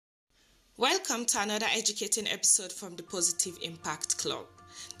Welcome to another educating episode from the Positive Impact Club.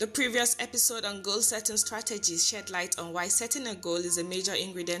 The previous episode on goal setting strategies shed light on why setting a goal is a major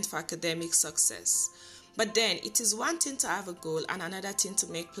ingredient for academic success. But then, it is one thing to have a goal and another thing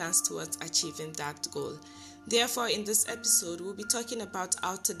to make plans towards achieving that goal. Therefore, in this episode, we'll be talking about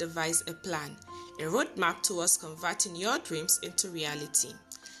how to devise a plan, a roadmap towards converting your dreams into reality.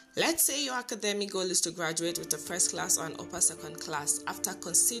 Let's say your academic goal is to graduate with a first class or an upper second class after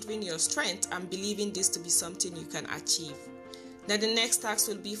considering your strength and believing this to be something you can achieve. Then the next task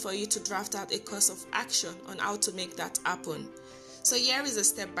will be for you to draft out a course of action on how to make that happen. So here is a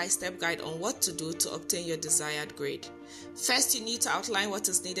step-by-step guide on what to do to obtain your desired grade. First, you need to outline what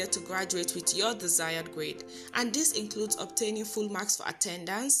is needed to graduate with your desired grade, and this includes obtaining full marks for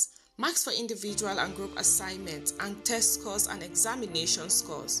attendance, marks for individual and group assignments, and test scores and examination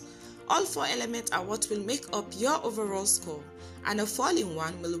scores. All four elements are what will make up your overall score, and a falling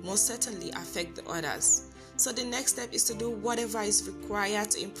one will most certainly affect the others. So the next step is to do whatever is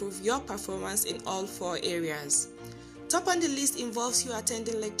required to improve your performance in all four areas. Top on the list involves you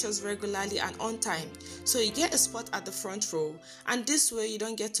attending lectures regularly and on time, so you get a spot at the front row, and this way you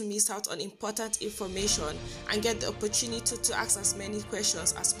don't get to miss out on important information and get the opportunity to ask as many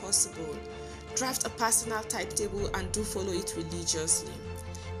questions as possible. Draft a personal timetable and do follow it religiously.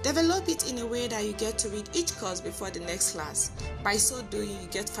 Develop it in a way that you get to read each course before the next class. By so doing, you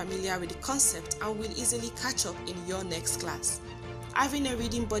get familiar with the concept and will easily catch up in your next class. Having a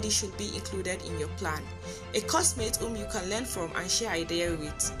reading buddy should be included in your plan, a coursemate whom you can learn from and share ideas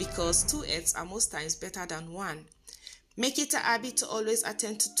with, because two heads are most times better than one. Make it a habit to always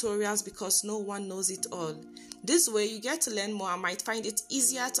attend tutorials because no one knows it all. This way you get to learn more and might find it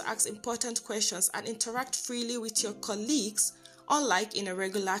easier to ask important questions and interact freely with your colleagues, unlike in a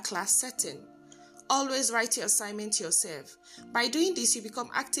regular class setting. Always write your assignment yourself. By doing this, you become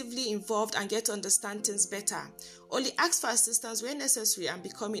actively involved and get to understand things better. Only ask for assistance where necessary, and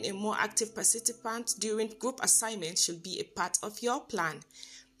becoming a more active participant during group assignments should be a part of your plan.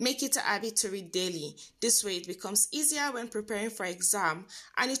 Make it a habit to read daily. This way it becomes easier when preparing for exam,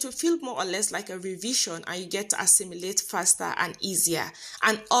 and it will feel more or less like a revision, and you get to assimilate faster and easier.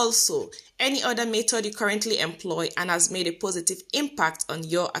 And also, any other method you currently employ and has made a positive impact on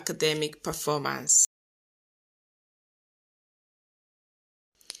your academic performance.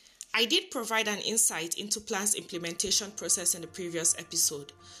 I did provide an insight into plan's implementation process in the previous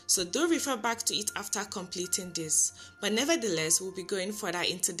episode, so do refer back to it after completing this, but nevertheless we'll be going further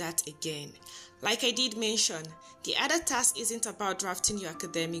into that again. Like I did mention, the other task isn't about drafting your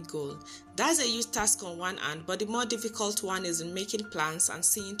academic goal. That's a huge task on one hand, but the more difficult one is in making plans and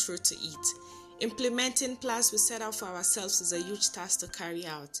seeing through to it. Implementing plans we set out for ourselves is a huge task to carry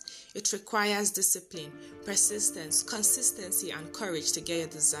out. It requires discipline, persistence, consistency, and courage to get your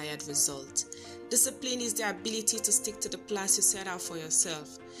desired result. Discipline is the ability to stick to the plans you set out for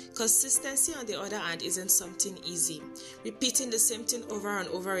yourself. Consistency, on the other hand, isn't something easy. Repeating the same thing over and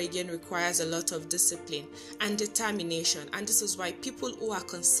over again requires a lot of discipline and determination, and this is why people who are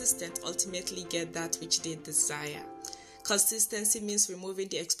consistent ultimately get that which they desire. Consistency means removing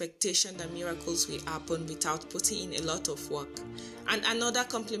the expectation that miracles will happen without putting in a lot of work. And another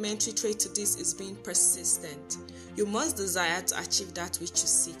complementary trait to this is being persistent. You must desire to achieve that which you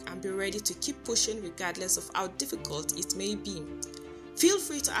seek and be ready to keep pushing regardless of how difficult it may be. Feel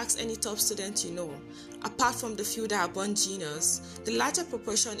free to ask any top student you know. Apart from the few that are born genius, the larger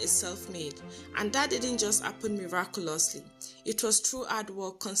proportion is self-made, and that didn't just happen miraculously. It was through hard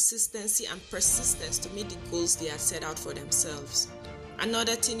work, consistency, and persistence to meet the goals they had set out for themselves.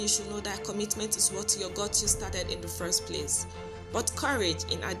 Another thing you should know, that commitment is what got you started in the first place. But courage,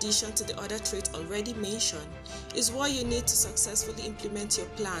 in addition to the other traits already mentioned, is what you need to successfully implement your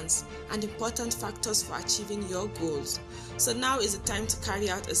plans and important factors for achieving your goals. So now is the time to carry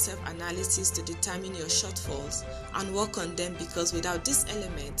out a self-analysis to determine your shortfalls and work on them, because without this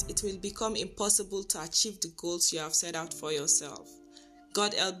element, it will become impossible to achieve the goals you have set out for yourself.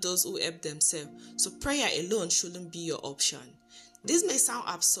 God help those who help themselves, so prayer alone shouldn't be your option. This may sound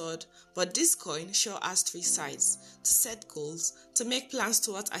absurd, but this coin sure has three sides: to set goals, to make plans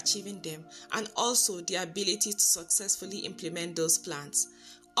towards achieving them, and also the ability to successfully implement those plans.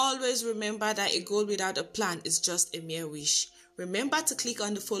 Always remember that a goal without a plan is just a mere wish. Remember to click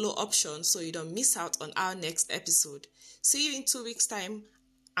on the follow option so you don't miss out on our next episode. See you in 2 weeks' time,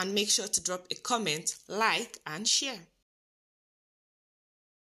 and make sure to drop a comment, like, and share.